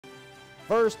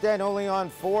First and only on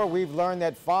 4, we've learned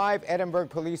that 5 Edinburgh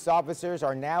police officers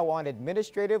are now on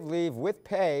administrative leave with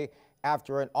pay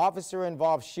after an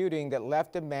officer-involved shooting that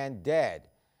left a man dead.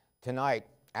 Tonight,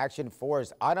 Action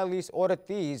 4's Annalise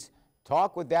Ortiz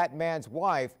talked with that man's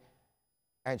wife,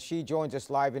 and she joins us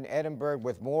live in Edinburgh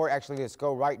with more. Actually, let's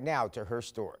go right now to her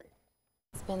story.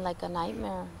 It's been like a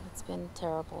nightmare. It's been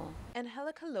terrible.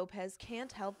 Angelica Lopez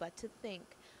can't help but to think,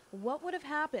 what would have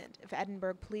happened if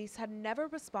Edinburgh police had never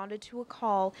responded to a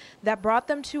call that brought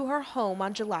them to her home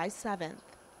on July 7th?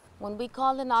 When we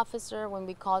call an officer, when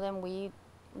we call them,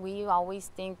 we always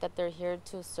think that they're here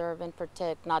to serve and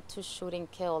protect, not to shoot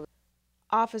and kill.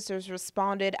 Officers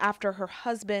responded after her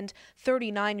husband,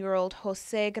 39-year-old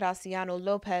Jose Graciano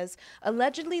Lopez,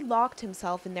 allegedly locked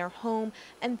himself in their home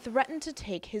and threatened to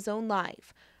take his own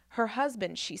life. Her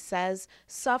husband, she says,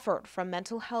 suffered from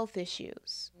mental health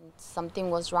issues. Something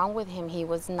was wrong with him. He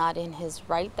was not in his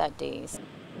right that day.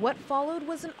 What followed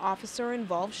was an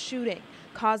officer-involved shooting,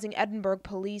 causing Edinburgh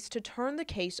police to turn the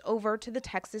case over to the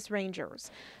Texas Rangers.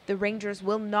 The Rangers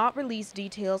will not release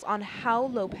details on how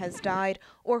Lopez died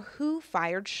or who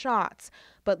fired shots,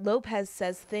 but Lopez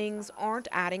says things aren't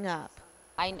adding up.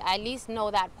 I at least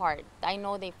know that part. I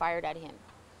know they fired at him.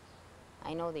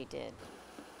 I know they did.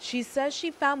 She says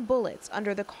she found bullets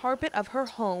under the carpet of her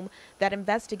home that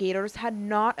investigators had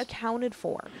not accounted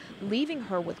for, leaving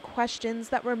her with questions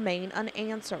that remain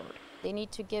unanswered. They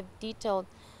need to give detail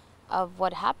of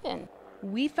what happened.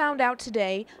 We found out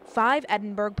today 5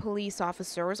 Edinburgh police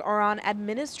officers are on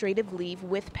administrative leave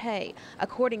with pay,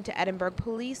 according to Edinburgh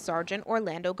Police Sergeant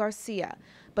Orlando Garcia.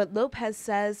 But Lopez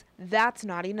says that's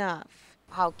not enough.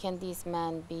 How can these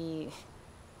men be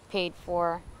paid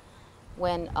for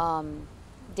when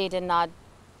they did not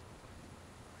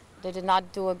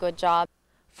do a good job?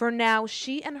 For now,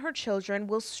 she and her children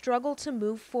will struggle to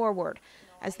move forward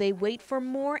as they wait for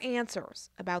more answers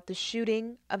about the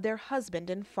shooting of their husband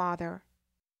and father.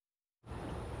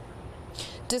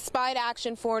 Despite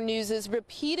Action 4 News'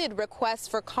 repeated requests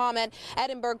for comment,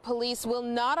 Edinburgh police will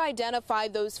not identify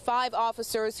those 5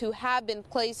 officers who have been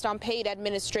placed on paid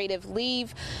administrative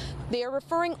leave. They are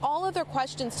referring all of their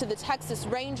questions to the Texas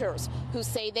Rangers, who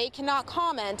say they cannot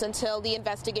comment until the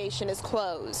investigation is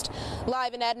closed.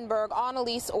 Live in Edinburgh,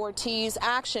 Annalise Ortiz,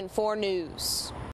 Action 4 News.